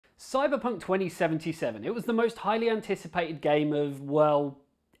Cyberpunk 2077. It was the most highly anticipated game of, well,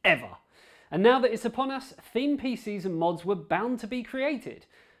 ever. And now that it's upon us, themed PCs and mods were bound to be created.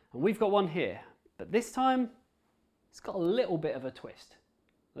 And we've got one here. But this time, it's got a little bit of a twist.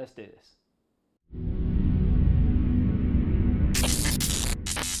 Let's do this.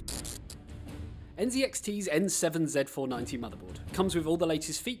 NZXT's N7Z490 motherboard comes with all the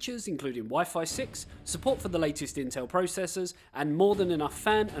latest features including Wi-Fi 6, support for the latest Intel processors, and more than enough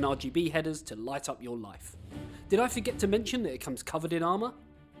fan and RGB headers to light up your life. Did I forget to mention that it comes covered in armour?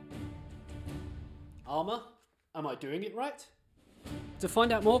 Armour? Am I doing it right? To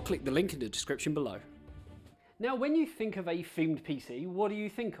find out more, click the link in the description below. Now when you think of a themed PC, what do you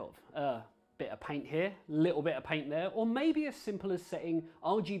think of? Bit of paint here, little bit of paint there, or maybe as simple as setting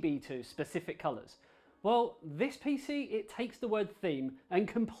RGB to specific colours. Well, this PC, it takes the word theme and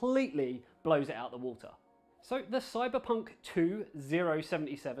completely blows it out the water. So the Cyberpunk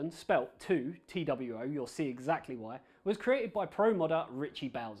 2077, spelt 2, TWO, you'll see exactly why, was created by pro modder Richie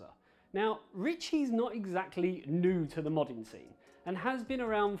Bowser. Now, Richie's not exactly new to the modding scene and has been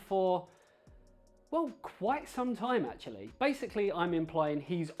around for, well, quite some time actually. Basically, I'm implying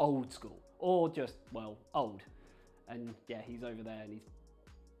he's old school. Or just, well, old. And yeah, he's over there and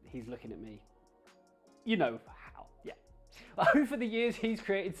he's looking at me. You know how, yeah. Over the years, he's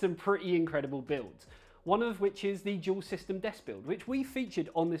created some pretty incredible builds. One of which is the dual system desk build, which we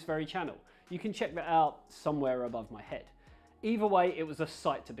featured on this very channel. You can check that out somewhere above my head. Either way, it was a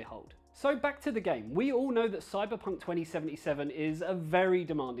sight to behold. So back to the game. We all know that Cyberpunk 2077 is a very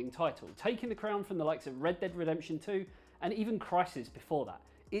demanding title, taking the crown from the likes of Red Dead Redemption 2 and even Crysis before that.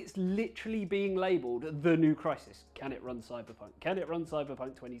 It's literally being labelled the new Crysis. Can it run Cyberpunk? Can it run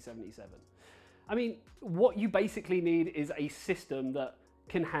Cyberpunk 2077? I mean, what you basically need is a system that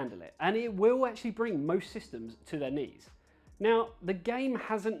can handle it, and it will actually bring most systems to their knees. Now, the game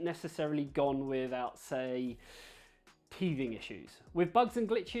hasn't necessarily gone without, say, teething issues. With bugs and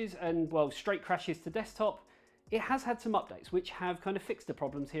glitches and, well, straight crashes to desktop, it has had some updates which have kind of fixed the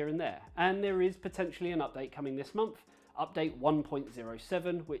problems here and there, and there is potentially an update coming this month. Update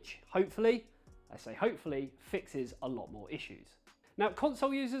 1.07, which hopefully, I say hopefully, fixes a lot more issues. Now,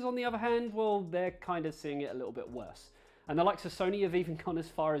 console users, on the other hand, well, they're kind of seeing it a little bit worse. And the likes of Sony have even gone as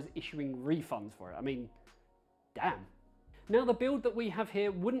far as issuing refunds for it. I mean, damn. Now, the build that we have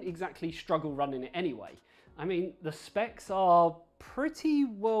here wouldn't exactly struggle running it anyway. I mean, the specs are pretty,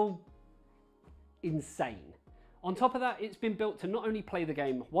 well, insane. On top of that, it's been built to not only play the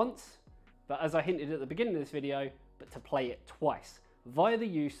game once, but as I hinted at the beginning of this video, but to play it twice, via the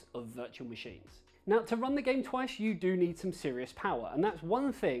use of virtual machines. Now, to run the game twice, you do need some serious power, and that's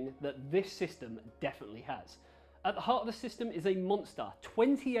one thing that this system definitely has. At the heart of the system is a monster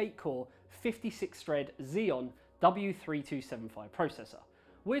 28-core, 56-thread Xeon W3275 processor.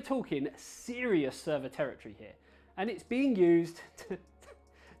 We're talking serious server territory here, and it's being used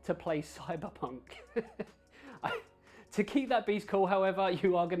to play Cyberpunk. To keep that beast cool, however,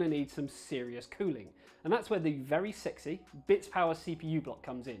 you are going to need some serious cooling. And that's where the very sexy Bits Power CPU block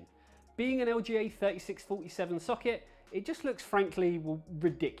comes in. Being an LGA 3647 socket, it just looks frankly, well,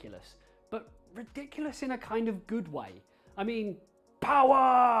 ridiculous. But ridiculous in a kind of good way. I mean,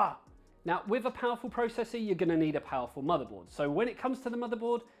 power! Now, with a powerful processor, you're going to need a powerful motherboard. So when it comes to the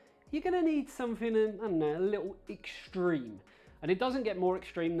motherboard, you're going to need something, I don't know, a little extreme. And it doesn't get more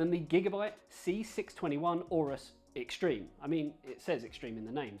extreme than the Gigabyte C621 Aorus Extreme. I mean, it says extreme in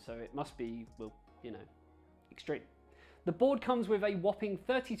the name, so it must be, well, you know, extreme. The board comes with a whopping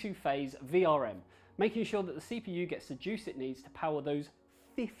 32-phase VRM, making sure that the CPU gets the juice it needs to power those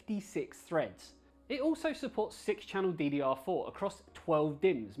 56 threads. It also supports 6-channel DDR4 across 12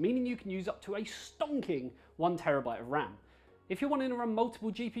 DIMMs, meaning you can use up to a stonking 1 TB of RAM. If you're wanting to run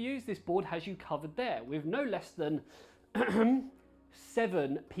multiple GPUs, this board has you covered there, with no less than 7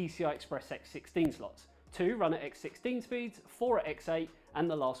 PCI Express X16 slots. 2 run at X16 speeds, 4 at X8, and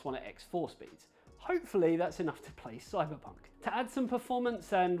the last one at X4 speeds. Hopefully that's enough to play Cyberpunk. To add some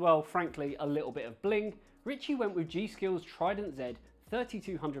performance and, well, frankly, a little bit of bling, Richie went with G-Skill's Trident Z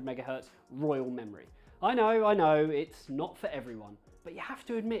 3200 MHz Royal Memory. I know, it's not for everyone, but you have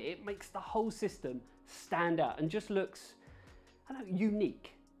to admit it makes the whole system stand out and just looks, I don't know,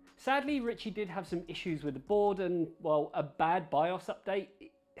 unique. Sadly, Richie did have some issues with the board and, well, a bad BIOS update.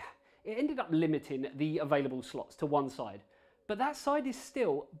 It ended up limiting the available slots to one side. But that side is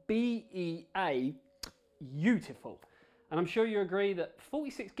still BEA beautiful. And I'm sure you agree that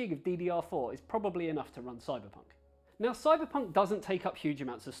 46 gig of DDR4 is probably enough to run Cyberpunk. Now, Cyberpunk doesn't take up huge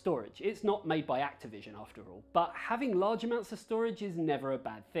amounts of storage. It's not made by Activision after all, but having large amounts of storage is never a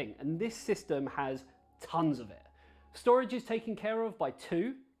bad thing, and this system has tons of it. Storage is taken care of by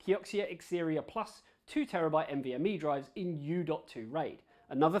 2 Kioxia Xeria Plus 2TB NVMe drives in U.2 RAID,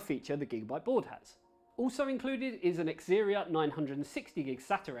 another feature the Gigabyte board has. Also included is an Xeria 960GB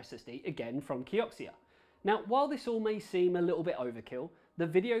SATA SSD, again from Kioxia. Now, while this all may seem a little bit overkill, the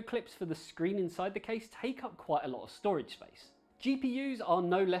video clips for the screen inside the case take up quite a lot of storage space. GPUs are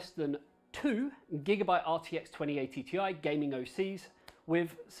no less than 2 Gigabyte RTX 2080 Ti gaming OCs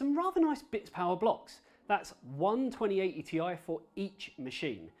with some rather nice bits power blocks. That's one 2080 Ti for each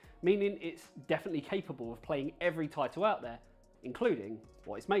machine, meaning it's definitely capable of playing every title out there, including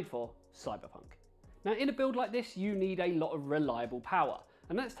what it's made for, Cyberpunk. Now, in a build like this, you need a lot of reliable power,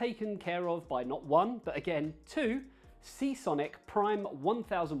 and that's taken care of by not one, but again, 2 Seasonic Prime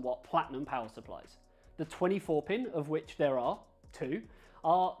 1000 watt platinum power supplies. The 24-pin, of which there are 2,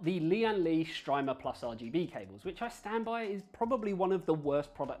 are the Lian Li Strimer Plus RGB cables, which I stand by is probably one of the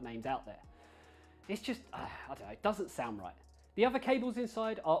worst product names out there. It's just, I don't know, it doesn't sound right. The other cables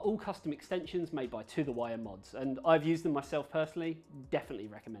inside are all custom extensions made by To The Wire mods, and I've used them myself personally, definitely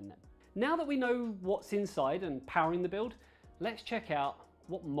recommend them. Now that we know what's inside and powering the build, let's check out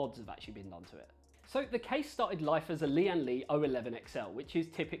what mods have actually been done to it. So the case started life as a Lian Li 011 XL, which is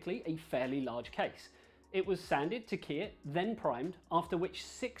typically a fairly large case. It was sanded to key it, then primed, after which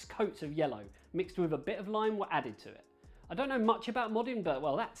 6 coats of yellow mixed with a bit of lime were added to it. I don't know much about modding, but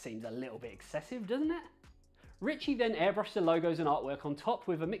well, that seems a little bit excessive, doesn't it? Richie then airbrushed the logos and artwork on top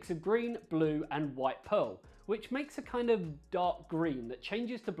with a mix of green, blue and white pearl, which makes a kind of dark green that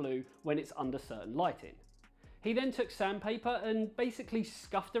changes to blue when it's under certain lighting. He then took sandpaper and basically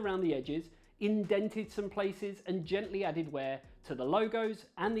scuffed around the edges, indented some places and gently added wear to the logos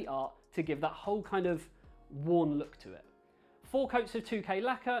and the art to give that whole kind of worn look to it. 4 coats of 2K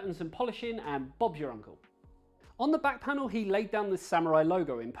lacquer and some polishing and Bob's your uncle. On the back panel, he laid down the samurai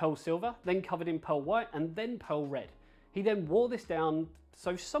logo in pearl silver, then covered in pearl white and then pearl red. He then wore this down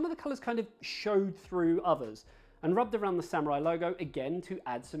so some of the colours kind of showed through others and rubbed around the samurai logo again to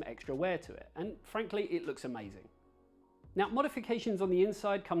add some extra wear to it, and frankly it looks amazing. Now, modifications on the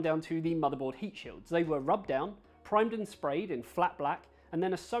inside come down to the motherboard heat shields. They were rubbed down, primed and sprayed in flat black, and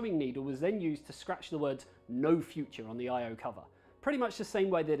then a sewing needle was then used to scratch the words "No Future" on the IO cover, pretty much the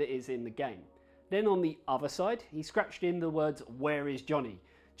same way that it is in the game. Then on the other side, he scratched in the words "Where is Johnny?",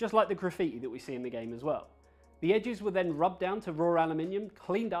 just like the graffiti that we see in the game as well. The edges were then rubbed down to raw aluminium,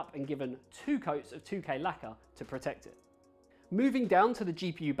 cleaned up and given 2 coats of 2K lacquer to protect it. Moving down to the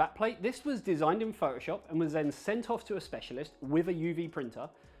GPU backplate, this was designed in Photoshop and was then sent off to a specialist with a UV printer,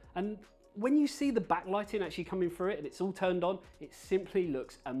 and when you see the backlighting actually coming through it and it's all turned on, it simply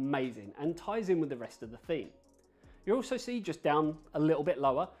looks amazing and ties in with the rest of the theme. You also see just down a little bit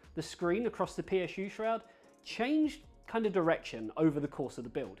lower, the screen across the PSU shroud changed kind of direction over the course of the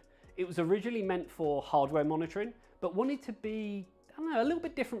build. It was originally meant for hardware monitoring, but wanted to be, I don't know, a little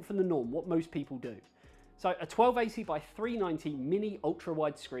bit different from the norm, what most people do. So a 1280 by 390 mini ultra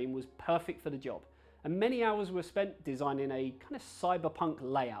wide screen was perfect for the job, and many hours were spent designing a kind of cyberpunk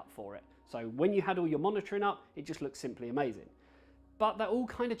layout for it. So when you had all your monitoring up, it just looked simply amazing. But that all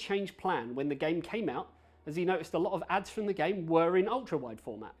kind of changed plan when the game came out, as he noticed a lot of ads from the game were in ultra wide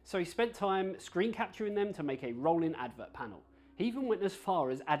format. So he spent time screen capturing them to make a rolling advert panel. He even went as far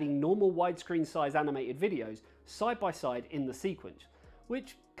as adding normal widescreen size animated videos side by side in the sequence,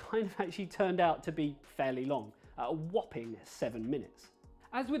 which kind of actually turned out to be fairly long, at a whopping 7 minutes.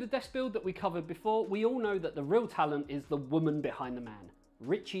 As with the desk build that we covered before, we all know that the real talent is the woman behind the man,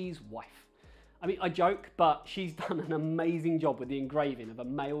 Richie's wife. I mean, I joke, but she's done an amazing job with the engraving of a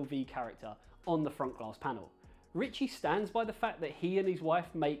male V character on the front glass panel. Richie stands by the fact that he and his wife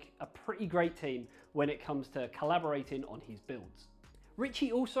make a pretty great team when it comes to collaborating on his builds.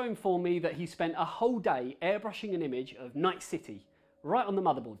 Richie also informed me that he spent a whole day airbrushing an image of Night City right on the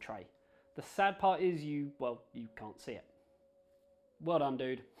motherboard tray. The sad part is you can't see it. Well done,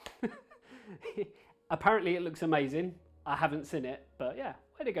 dude. Apparently it looks amazing. I haven't seen it, but yeah,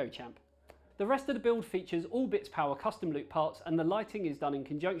 way to go, champ. The rest of the build features all bits power custom loop parts, and the lighting is done in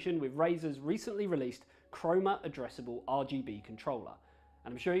conjunction with Razer's recently released Chroma addressable RGB controller.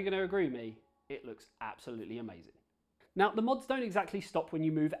 And I'm sure you're going to agree with me, it looks absolutely amazing. Now, the mods don't exactly stop when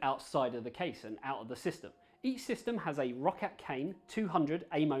you move outside of the case and out of the system. Each system has a Roccat Kane 200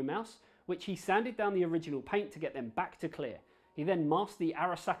 AMO mouse, which he sanded down the original paint to get them back to clear. He then masked the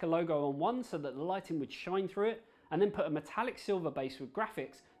Arasaka logo on one so that the lighting would shine through it, and then put a metallic silver base with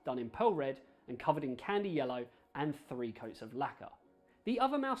graphics done in pearl red and covered in candy yellow and 3 coats of lacquer. The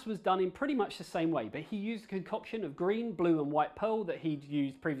other mouse was done in pretty much the same way, but he used a concoction of green, blue and white pearl that he'd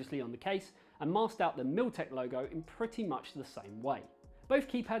used previously on the case and masked out the Miltech logo in pretty much the same way. Both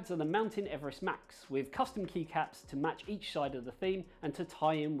keypads are the Mountain Everest Max, with custom keycaps to match each side of the theme and to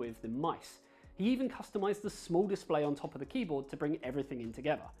tie in with the mice. He even customised the small display on top of the keyboard to bring everything in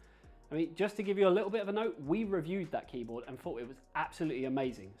together. I mean, just to give you a little bit of a note, we reviewed that keyboard and thought it was absolutely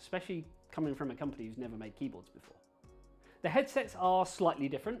amazing, especially coming from a company who's never made keyboards before. The headsets are slightly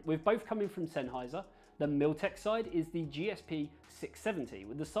different, with both coming from Sennheiser. The Miltech side is the GSP 670,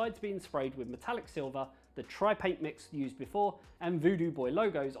 with the sides being sprayed with metallic silver, the tri-paint mix used before, and Voodoo Boy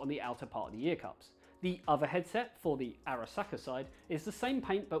logos on the outer part of the ear cups. The other headset, for the Arasaka side, is the same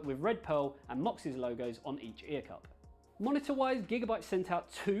paint but with Red Pearl and Mox's logos on each ear cup. Monitor-wise, Gigabyte sent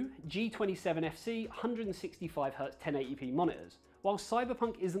out two G27FC 165Hz 1080p monitors. While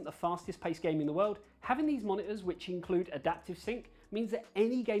Cyberpunk isn't the fastest paced game in the world, having these monitors, which include adaptive sync, means that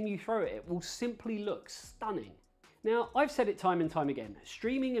any game you throw at it will simply look stunning. Now, I've said it time and time again,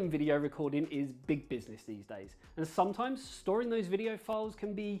 streaming and video recording is big business these days, and sometimes storing those video files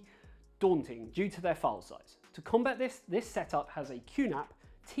can be daunting due to their file size. To combat this, this setup has a QNAP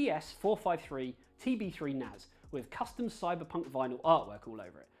TS453 TB3 NAS with custom Cyberpunk vinyl artwork all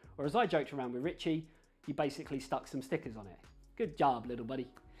over it, or as I joked around with Richie, you basically stuck some stickers on it. Good job, little buddy.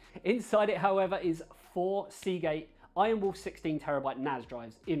 Inside it, however, is 4 Seagate Iron Wolf 16TB NAS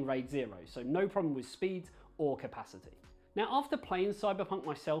drives in RAID 0, so no problem with speeds or capacity. Now, after playing Cyberpunk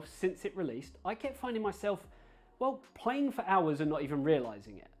myself since it released, I kept finding myself, well, playing for hours and not even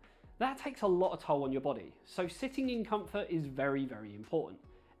realising it. That takes a lot of toll on your body, so sitting in comfort is very, very important.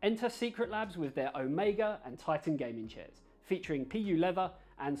 Enter Secret Labs with their Omega and Titan gaming chairs, featuring PU leather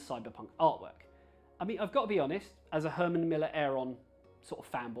and Cyberpunk artwork. I mean, I've got to be honest, as a Herman Miller Aeron sort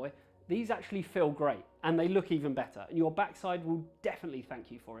of fanboy, these actually feel great and they look even better, and your backside will definitely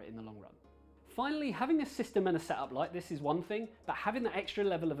thank you for it in the long run. Finally, having a system and a setup like this is one thing, but having that extra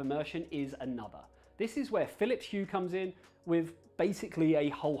level of immersion is another. This is where Philips Hue comes in with basically a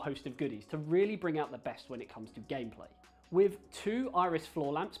whole host of goodies to really bring out the best when it comes to gameplay. With 2 iris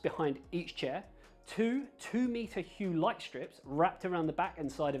floor lamps behind each chair, 2 2-meter Hue light strips wrapped around the back and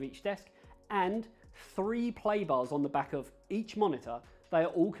side of each desk, and 3 play bars on the back of each monitor, they are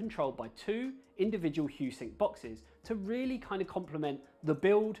all controlled by 2 individual Hue Sync boxes to really kind of complement the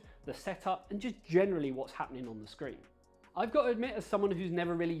build, the setup, and just generally what's happening on the screen. I've got to admit, as someone who's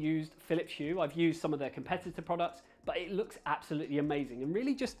never really used Philips Hue, I've used some of their competitor products, but it looks absolutely amazing and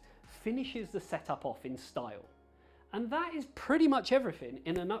really just finishes the setup off in style. And that is pretty much everything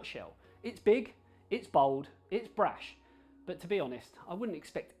in a nutshell. It's big, it's bold, it's brash, but to be honest, I wouldn't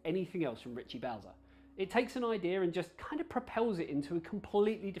expect anything else from Richie Bowser. It takes an idea and just kind of propels it into a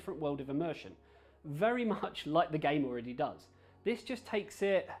completely different world of immersion, very much like the game already does. This just takes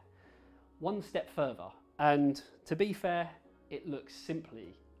it one step further, and to be fair, it looks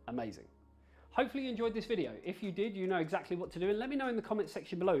simply amazing. Hopefully you enjoyed this video. If you did, you know exactly what to do, and let me know in the comments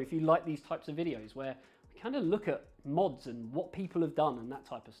section below if you like these types of videos where we kind of look at mods and what people have done and that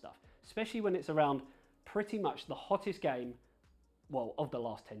type of stuff, especially when it's around pretty much the hottest game, well, of the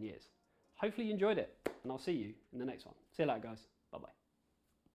last 10 years. Hopefully you enjoyed it, and I'll see you in the next one. See you later, guys. Bye-bye.